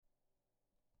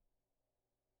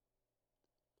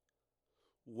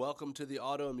Welcome to the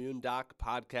Autoimmune Doc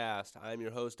podcast. I'm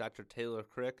your host, Dr. Taylor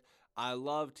Crick. I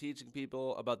love teaching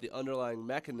people about the underlying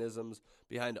mechanisms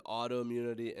behind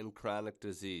autoimmunity and chronic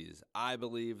disease. I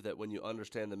believe that when you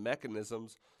understand the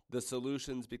mechanisms, the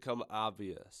solutions become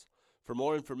obvious. For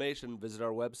more information, visit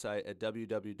our website at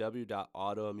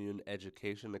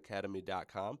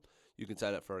www.autoimmuneeducationacademy.com. You can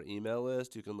sign up for our email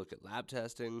list. You can look at lab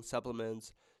testing,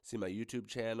 supplements, see my YouTube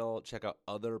channel, check out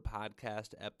other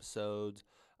podcast episodes,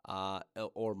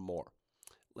 or more.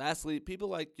 Lastly, people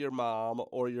like your mom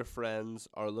or your friends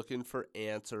are looking for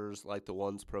answers like the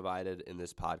ones provided in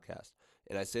this podcast.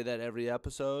 And I say that every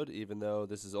episode, even though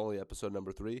this is only episode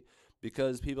number 3,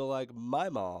 because people like my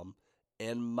mom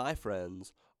and my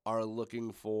friends are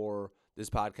looking for this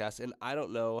podcast. And I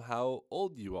don't know how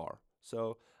old you are.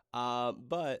 So,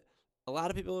 but a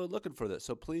lot of people are looking for this.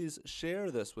 So please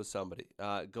share this with somebody.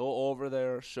 Go over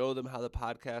there, show them how the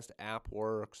podcast app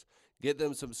works, get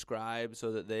them subscribed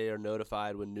so that they are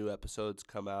notified when new episodes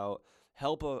come out.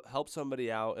 Help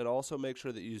somebody out, and also make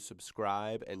sure that you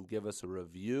subscribe and give us a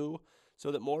review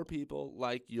so that more people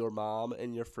like your mom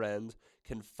and your friends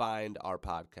can find our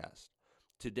podcast.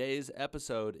 Today's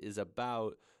episode is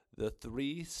about the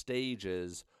 3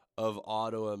 stages of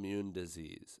autoimmune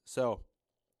disease. So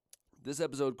this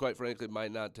episode, quite frankly,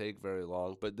 might not take very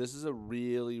long, but this is a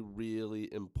really, really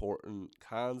important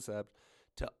concept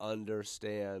to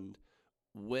understand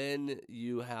when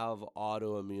you have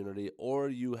autoimmunity or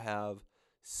you have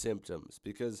symptoms.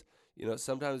 Because,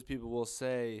 sometimes people will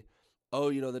say,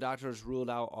 oh, the doctors ruled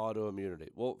out autoimmunity.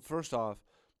 Well, first off,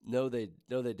 no, they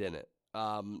didn't.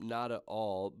 Not at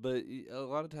all. But a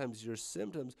lot of times your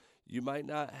symptoms, you might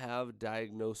not have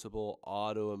diagnosable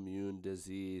autoimmune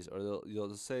disease, or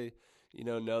you'll say,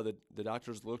 no, the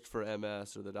doctors looked for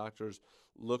MS, or the doctors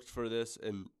looked for this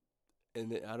and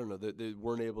I don't know, they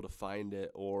weren't able to find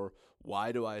it, or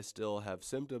why do I still have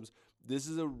symptoms? This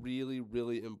is a really,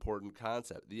 really important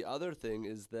concept. The other thing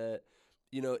is that,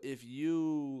 if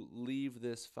you leave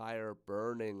this fire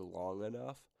burning long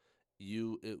enough,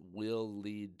 it will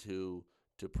lead to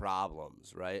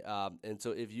problems, right? And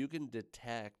so if you can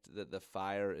detect that the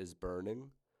fire is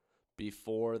burning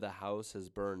before the house has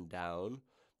burned down,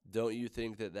 don't you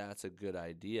think that that's a good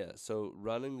idea? So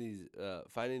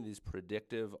finding these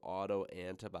predictive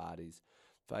autoantibodies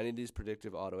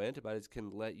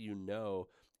can let you know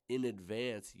in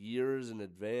advance, years in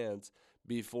advance,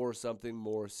 before something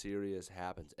more serious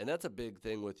happens. And that's a big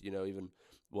thing with, even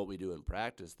what we do in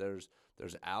practice. There's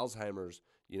Alzheimer's,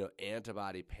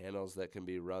 antibody panels that can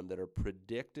be run that are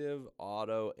predictive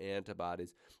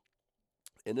autoantibodies.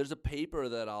 And there's a paper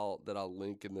that I'll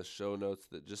link in the show notes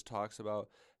that just talks about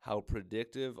how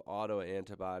predictive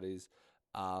autoantibodies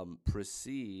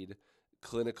precede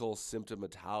clinical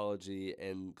symptomatology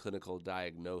and clinical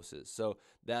diagnosis. So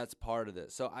that's part of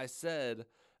this. So I said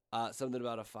something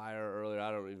about a fire earlier.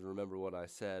 I don't even remember what I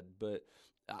said, but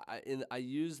I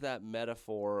use that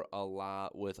metaphor a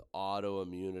lot with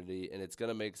autoimmunity, and it's going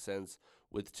to make sense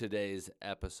with today's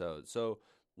episode. So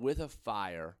with a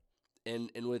fire,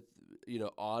 and with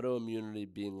autoimmunity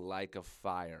being like a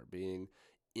fire, being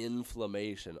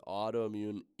inflammation,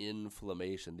 autoimmune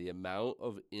inflammation, the amount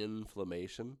of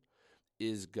inflammation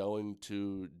is going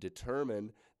to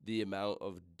determine the amount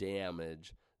of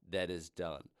damage that is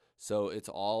done. So it's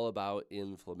all about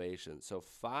inflammation. So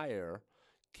fire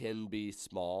can be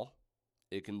small.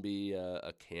 It can be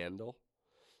a candle.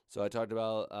 So I talked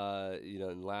about, in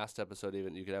the last episode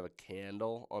even, you could have a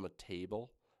candle on a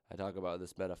table. I talk about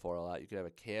this metaphor a lot. You could have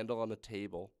a candle on a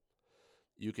table.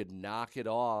 You could knock it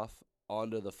off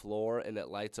onto the floor and it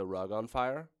lights a rug on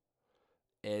fire,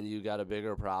 and you got a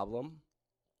bigger problem.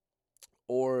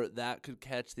 Or that could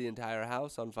catch the entire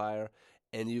house on fire,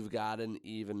 and you've got an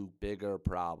even bigger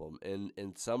problem.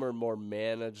 And some are more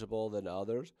manageable than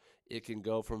others. It can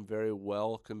go from very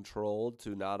well controlled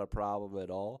to not a problem at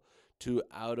all to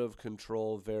out of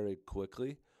control very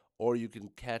quickly. Or you can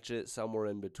catch it somewhere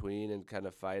in between and kind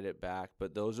of fight it back.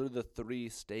 But those are the 3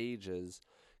 stages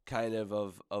kind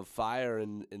of fire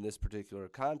in this particular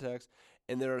context.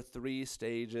 And there are 3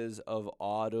 stages of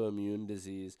autoimmune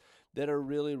disease that are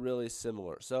really, really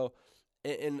similar. So,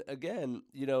 and again,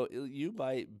 you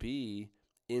might be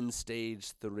in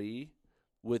stage 3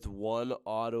 with one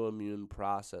autoimmune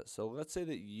process. So let's say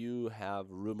that you have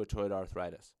rheumatoid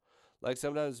arthritis. Like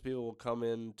sometimes people will come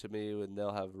in to me and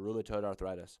they'll have rheumatoid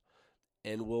arthritis,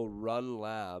 and we'll run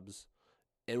labs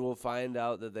and we'll find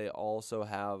out that they also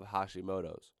have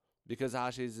Hashimoto's, because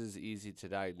Hashi's is easy to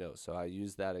diagnose. So I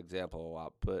use that example a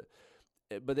lot, but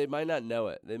they might not know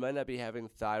it. They might not be having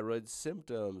thyroid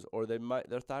symptoms, or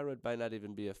their thyroid might not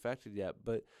even be affected yet.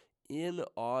 But in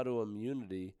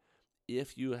autoimmunity,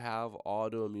 if you have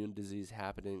autoimmune disease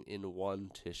happening in one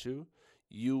tissue,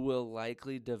 you will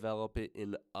likely develop it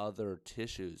in other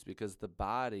tissues because the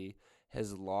body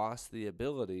has lost the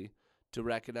ability to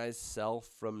recognize self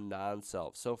from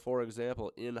non-self. So, for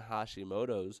example, in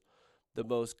Hashimoto's, the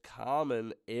most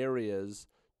common areas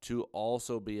to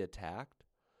also be attacked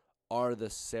are the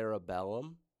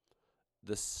cerebellum,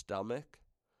 the stomach,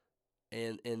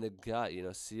 and the gut.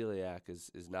 Celiac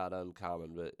is not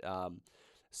uncommon, but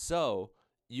so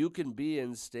you can be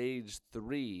in stage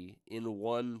 3 in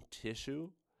one tissue,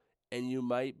 and you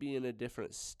might be in a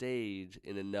different stage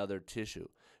in another tissue.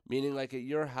 Meaning, like at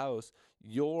your house,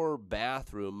 your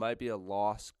bathroom might be a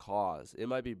lost cause. It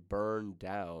might be burned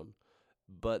down,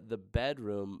 but the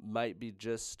bedroom might be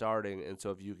just starting. And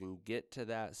so if you can get to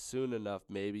that soon enough,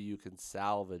 maybe you can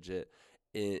salvage it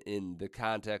in the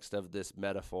context of this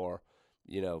metaphor,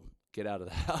 get out of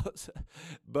the house.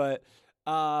 But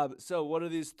so what are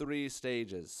these 3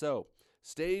 stages? So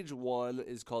stage 1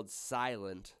 is called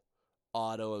silent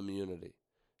autoimmunity.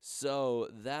 So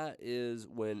that is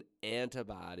when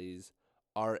antibodies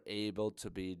are able to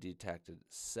be detected.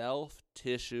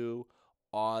 Self-tissue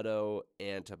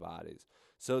autoantibodies.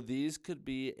 So these could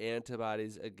be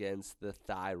antibodies against the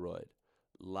thyroid,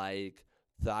 like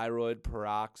thyroid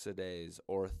peroxidase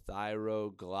or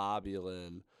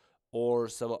thyroglobulin, or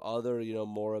some other,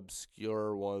 more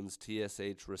obscure ones,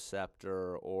 TSH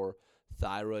receptor or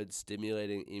thyroid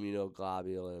stimulating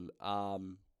immunoglobulin.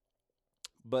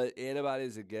 But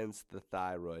antibodies against the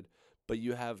thyroid. But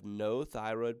you have no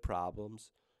thyroid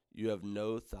problems, you have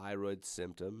no thyroid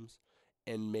symptoms,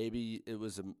 and maybe it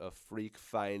was a freak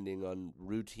finding on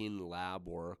routine lab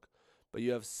work, but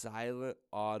you have silent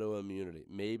autoimmunity.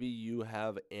 Maybe you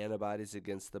have antibodies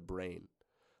against the brain.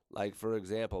 Like, for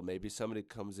example, maybe somebody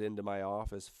comes into my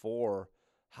office for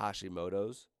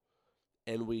Hashimoto's,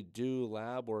 and we do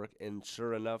lab work, and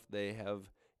sure enough, they have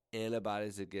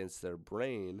antibodies against their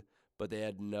brain, but they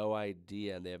had no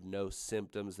idea, and they have no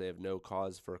symptoms, they have no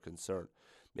cause for concern.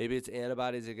 Maybe it's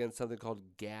antibodies against something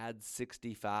called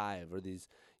GAD65, or these,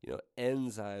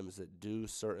 enzymes that do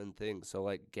certain things. So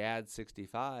like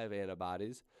GAD65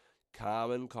 antibodies,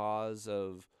 common cause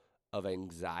of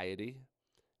anxiety,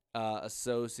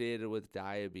 associated with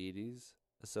diabetes,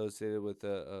 associated with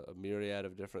a myriad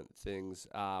of different things.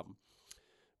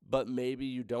 But maybe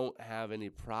you don't have any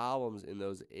problems in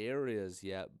those areas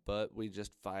yet, but we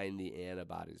just find the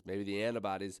antibodies. Maybe the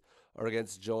antibodies are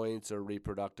against joints or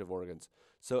reproductive organs.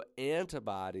 So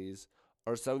antibodies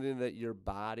are something that your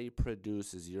body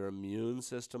produces, your immune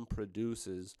system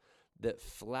produces, that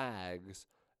flags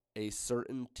a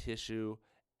certain tissue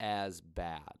as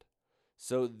bad.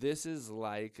 So this is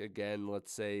like, again,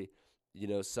 let's say,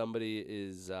 somebody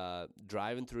is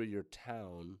driving through your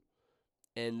town,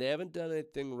 and they haven't done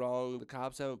anything wrong. The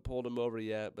cops haven't pulled them over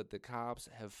yet, but the cops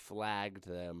have flagged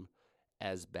them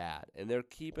as bad. And they're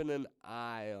keeping an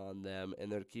eye on them, and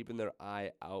they're keeping their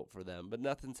eye out for them, but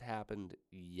nothing's happened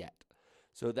yet.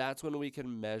 So that's when we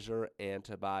can measure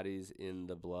antibodies in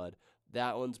the blood.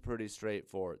 That one's pretty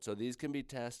straightforward. So these can be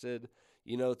tested,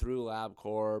 through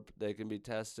LabCorp. They can be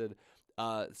tested.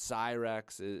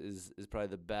 Cyrex is probably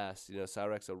the best.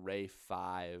 Cyrex Array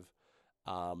 5.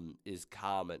 Is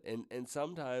common. And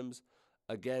sometimes,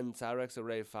 again, Cyrex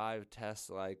Array 5 tests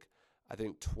like, I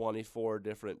think, 24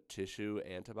 different tissue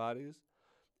antibodies.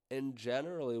 And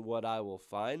generally what I will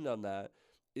find on that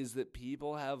is that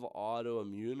people have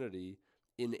autoimmunity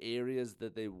in areas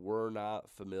that they were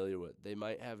not familiar with. They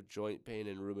might have joint pain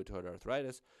and rheumatoid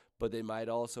arthritis, but they might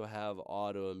also have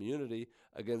autoimmunity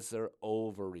against their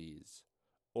ovaries.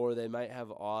 Or they might have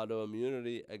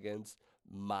autoimmunity against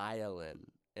myelin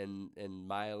and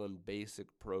myelin basic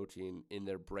protein in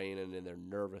their brain and in their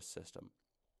nervous system.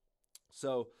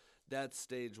 So that's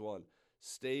stage 1.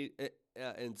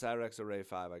 In Cyrex Array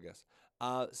 5, I guess.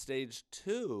 Stage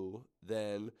 2,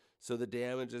 then, so the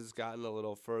damage has gotten a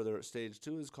little further. Stage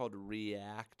 2 is called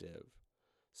reactive.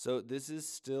 So this is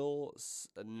still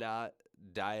not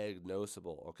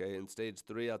diagnosable, okay? And stage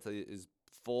 3, I'll tell you, is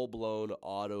full-blown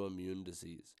autoimmune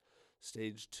disease.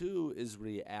 Stage 2 is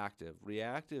reactive.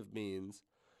 Reactive means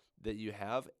that you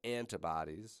have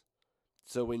antibodies,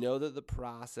 so we know that the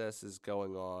process is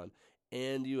going on,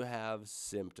 and you have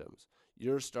symptoms.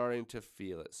 You're starting to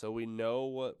feel it. So we know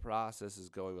what process is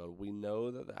going on. We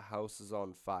know that the house is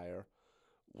on fire.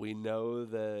 We know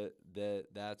that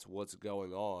that's what's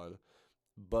going on,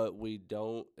 but we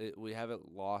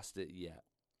haven't lost it yet.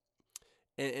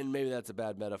 And maybe that's a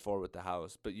bad metaphor with the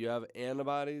house, but you have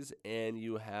antibodies and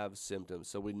you have symptoms.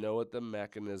 So we know what the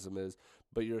mechanism is,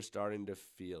 but you're starting to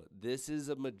feel it. This is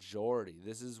a majority.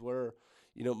 This is where,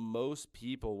 most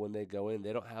people when they go in,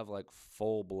 they don't have like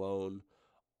full-blown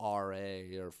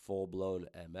RA or full-blown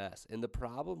MS. And the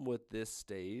problem with this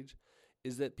stage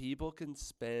is that people can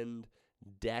spend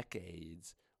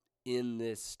decades in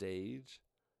this stage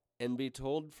and be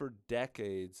told for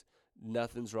decades,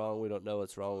 nothing's wrong, we don't know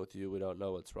what's wrong with you, we don't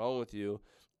know what's wrong with you.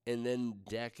 And then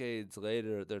decades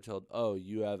later, they're told, oh,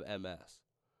 you have MS.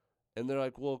 And they're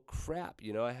like, well, crap,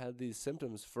 I had these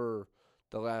symptoms for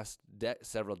the last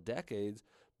several decades,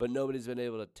 but nobody's been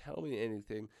able to tell me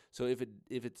anything. So if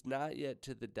it's not yet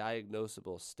to the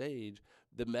diagnosable stage,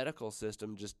 the medical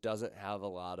system just doesn't have a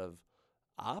lot of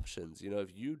options.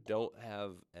 If you don't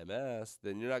have MS,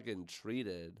 then you're not getting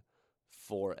treated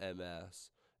for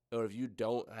MS. Or if you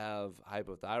don't have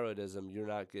hypothyroidism, you're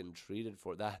not getting treated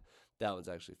for that. That one's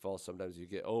actually false. Sometimes you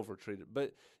get overtreated.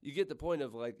 But you get the point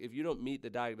of, like, if you don't meet the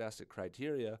diagnostic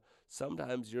criteria,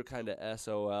 sometimes you're kind of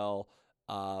SOL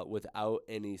without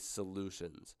any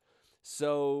solutions.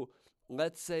 So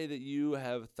let's say that you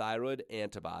have thyroid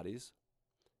antibodies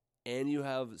and you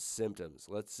have symptoms.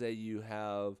 Let's say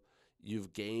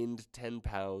you've gained 10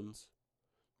 pounds,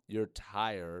 you're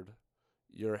tired,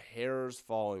 your hair's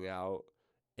falling out,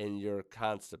 and you're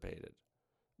constipated.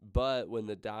 But when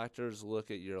the doctors look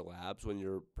at your labs, when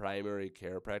your primary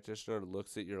care practitioner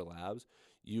looks at your labs,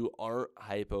 you aren't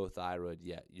hypothyroid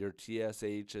yet. Your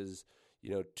TSH is,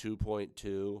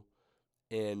 2.2,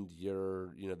 and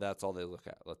that's all they look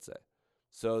at, let's say.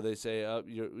 So they say,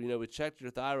 we checked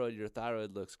your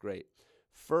thyroid looks great.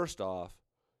 First off,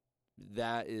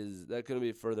 that couldn't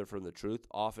be further from the truth.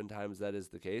 Oftentimes that is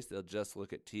the case. They'll just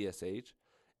look at TSH,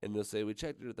 and they'll say, we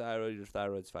checked your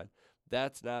thyroid's fine.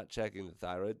 That's not checking the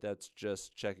thyroid. That's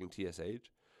just checking TSH.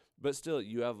 But still,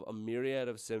 you have a myriad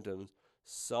of symptoms.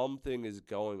 Something is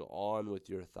going on with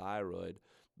your thyroid.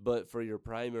 But for your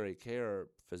primary care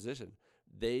physician,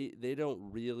 they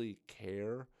don't really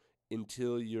care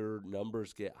until your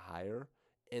numbers get higher,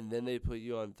 and then they put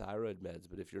you on thyroid meds.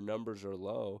 But if your numbers are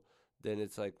low, then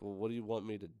it's like, well, what do you want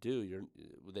me to do?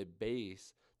 They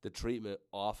base the treatment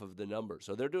off of the numbers.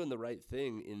 So they're doing the right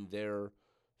thing in their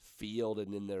field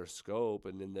and in their scope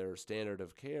and in their standard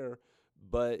of care,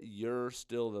 but you're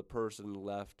still the person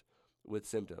left with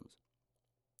symptoms.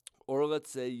 Or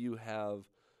let's say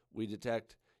we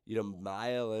detect,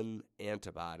 myelin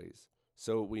antibodies.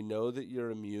 So we know that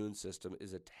your immune system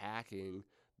is attacking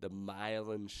the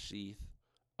myelin sheath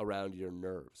around your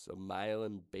nerves. So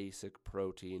myelin basic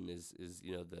protein is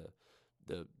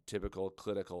the typical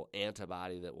clinical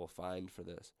antibody that we'll find for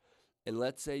this. And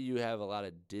let's say you have a lot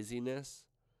of dizziness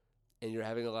and you're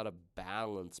having a lot of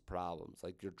balance problems,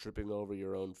 like you're tripping over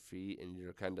your own feet and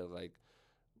you're kind of like,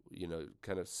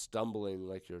 kind of stumbling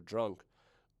like you're drunk.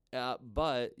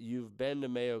 But you've been to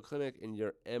Mayo Clinic and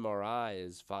your MRI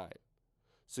is fine.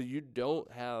 So you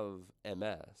don't have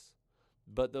MS,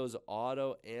 but those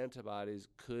autoantibodies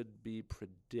could be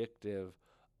predictive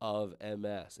of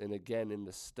MS. And again, in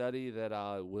the study that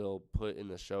I will put in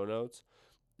the show notes,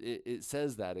 it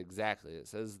says that exactly. It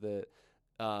says that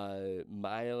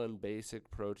myelin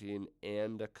basic protein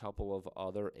and a couple of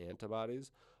other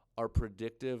antibodies are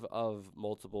predictive of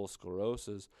multiple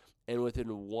sclerosis. And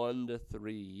within 1 to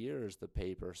 3 years, the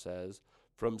paper says,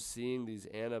 from seeing these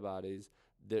antibodies,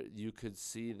 that you could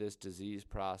see this disease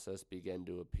process begin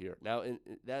to appear. Now,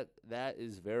 that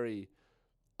is very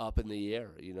up in the air.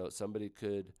 Somebody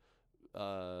could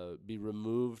be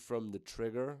removed from the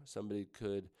trigger. Somebody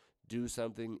could do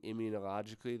something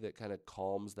immunologically that kind of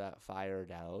calms that fire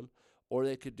down, or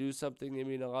they could do something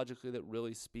immunologically that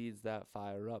really speeds that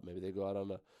fire up. Maybe they go out on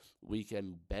a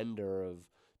weekend bender of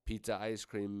pizza, ice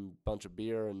cream, bunch of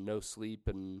beer, and no sleep,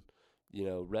 and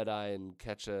red eye, and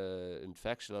catch a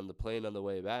infection on the plane on the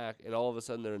way back, and all of a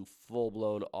sudden they're in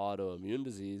full-blown autoimmune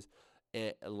disease.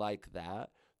 And like that,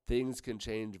 things can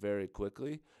change very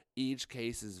quickly. Each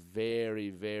case is very,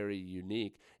 very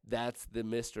unique. That's the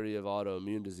mystery of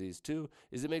autoimmune disease too,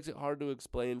 is it makes it hard to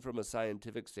explain from a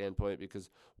scientific standpoint, because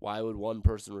why would one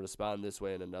person respond this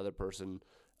way and another person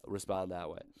respond that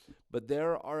way? But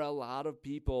there are a lot of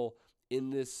people in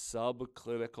this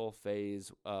subclinical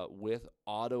phase with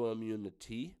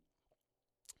autoimmunity,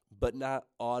 but not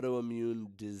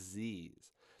autoimmune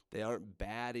disease. They aren't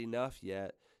bad enough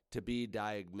yet to be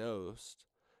diagnosed.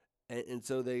 And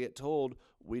so they get told,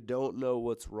 we don't know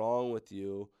what's wrong with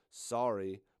you,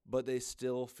 sorry, but they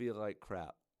still feel like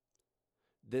crap.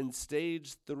 Then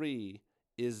stage 3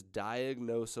 is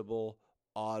diagnosable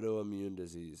autoimmune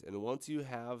disease. And once you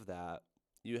have that.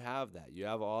 You have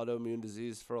autoimmune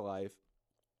disease for life.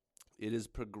 It is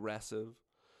progressive.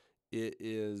 It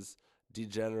is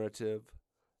degenerative.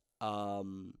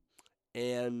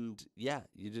 And yeah,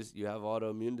 you have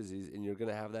autoimmune disease, and you're going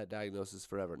to have that diagnosis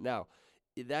forever. Now,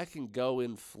 that can go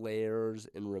in flares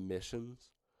and remissions.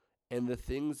 And the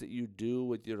things that you do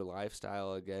with your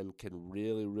lifestyle, again, can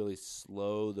really, really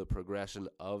slow the progression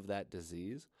of that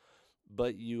disease.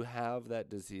 But you have that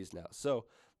disease now. So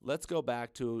let's go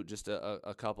back to just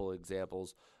a couple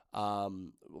examples.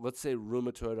 Let's say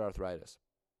rheumatoid arthritis.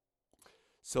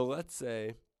 So let's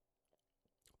say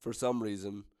for some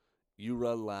reason you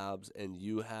run labs and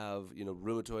you have,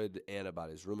 rheumatoid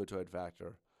antibodies, rheumatoid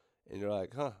factor, and you're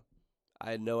like,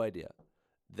 I had no idea.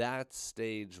 That's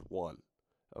stage 1.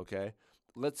 Okay,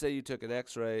 let's say you took an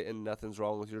x-ray and nothing's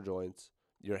wrong with your joints.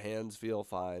 Your hands feel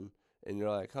fine. And you're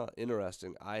like,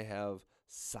 interesting. I have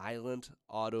silent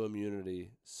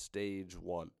autoimmunity stage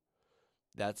 1.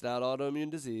 That's not autoimmune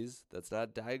disease. That's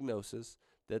not diagnosis.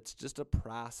 That's just a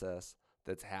process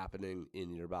that's happening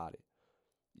in your body.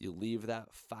 You leave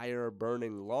that fire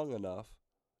burning long enough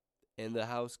and the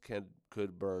house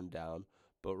could burn down.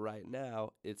 But right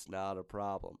now, it's not a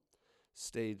problem.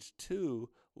 Stage 2,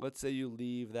 let's say you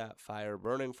leave that fire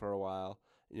burning for a while,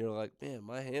 and you're like, man,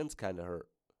 my hands kind of hurt.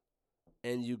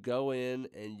 And you go in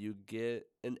and you get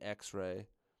an x-ray,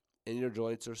 and your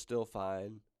joints are still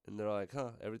fine. And they're like,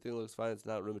 everything looks fine. It's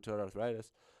not rheumatoid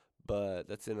arthritis. But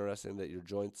that's interesting that your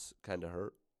joints kind of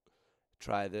hurt.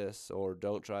 Try this, or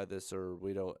don't try this, or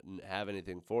we don't have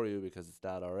anything for you because it's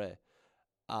not RA.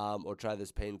 Or try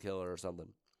this painkiller or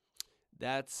something.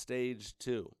 That's stage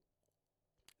 2.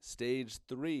 Stage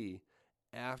 3,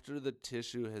 after the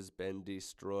tissue has been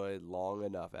destroyed long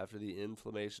enough, after the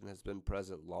inflammation has been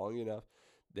present long enough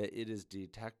that it is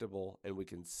detectable and we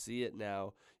can see it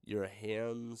now, your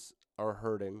hands are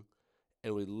hurting,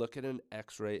 and we look at an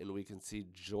x-ray and we can see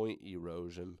joint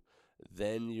erosion,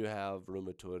 then you have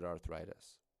rheumatoid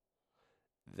arthritis.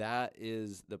 That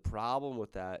is the problem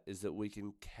with that, is that we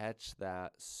can catch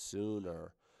that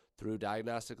sooner through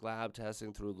diagnostic lab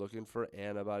testing, through looking for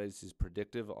antibodies, these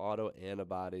predictive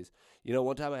autoantibodies.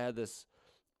 One time I had this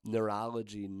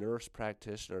neurology nurse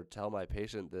practitioner tell my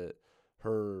patient that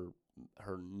her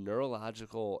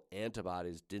neurological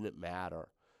antibodies didn't matter.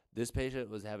 This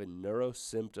patient was having neuro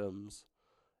symptoms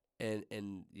and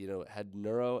had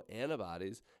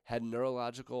neuroantibodies, had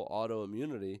neurological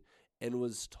autoimmunity, and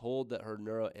was told that her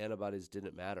neuroantibodies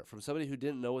didn't matter from somebody who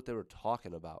didn't know what they were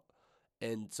talking about.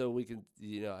 And so we could,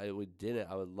 I would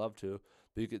love to,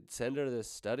 but you could send her this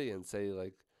study and say,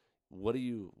 like, what are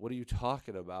you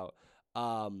talking about?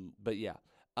 But yeah.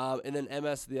 And then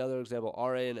MS, the other example,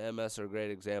 RA and MS are great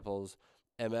examples.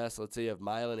 MS, let's say you have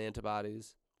myelin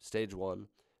antibodies, stage 1.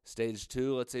 Stage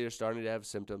 2, let's say you're starting to have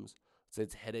symptoms. Let's say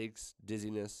it's headaches,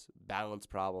 dizziness, balance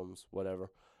problems, whatever.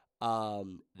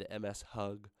 The MS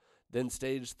hug. Then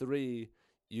stage 3,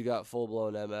 you got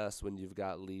full-blown MS when you've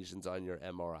got lesions on your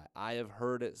MRI. I have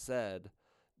heard it said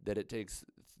that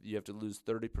you have to lose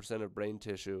 30% of brain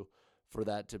tissue for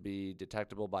that to be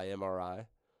detectable by MRI.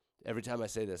 Every time I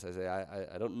say this, I say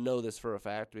I don't know this for a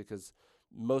fact, because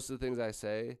most of the things I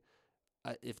say,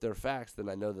 if they're facts, then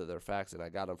I know that they're facts, and I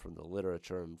got them from the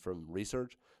literature and from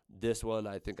research. This one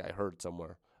I think I heard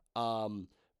somewhere.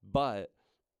 But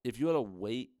if you want to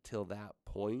wait till that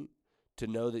point to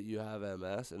know that you have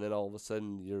MS, and then all of a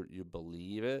sudden you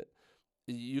believe it,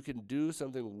 you can do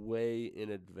something way in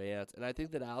advance. And I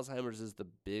think that Alzheimer's is the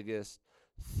biggest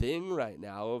thing right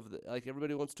now.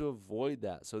 Everybody wants to avoid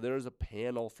that. So there's a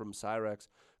panel from Cyrex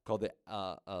called the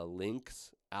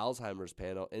Lynx Alzheimer's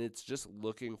panel, and it's just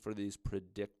looking for these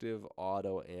predictive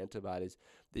autoantibodies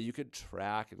that you could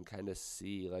track and kind of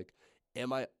see, like,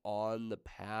 am I on the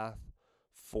path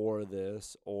for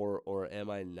this or am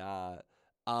I not?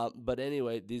 But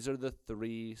anyway, these are the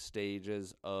 3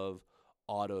 stages of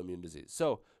autoimmune disease.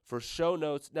 So for show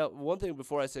notes, now one thing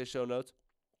before I say show notes,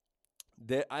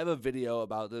 I have a video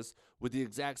about this with the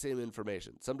exact same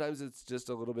information. Sometimes it's just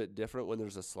a little bit different when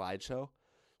there's a slideshow.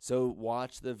 So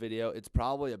watch the video. It's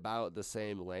probably about the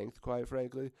same length, quite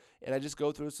frankly. And I just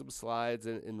go through some slides,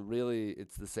 and really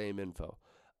it's the same info.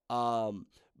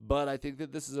 But I think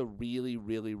that this is a really,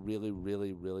 really, really,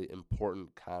 really, really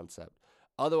important concept.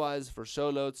 Otherwise, for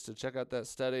show notes to check out that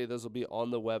study, those will be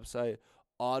on the website,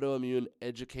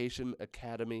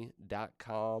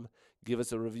 autoimmuneeducationacademy.com. Give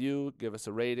us a review, give us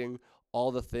a rating,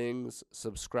 all the things.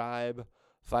 Subscribe.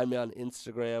 Find me on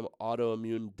Instagram,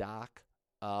 autoimmunedoc.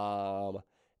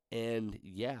 And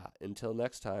yeah, until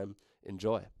next time,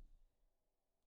 enjoy.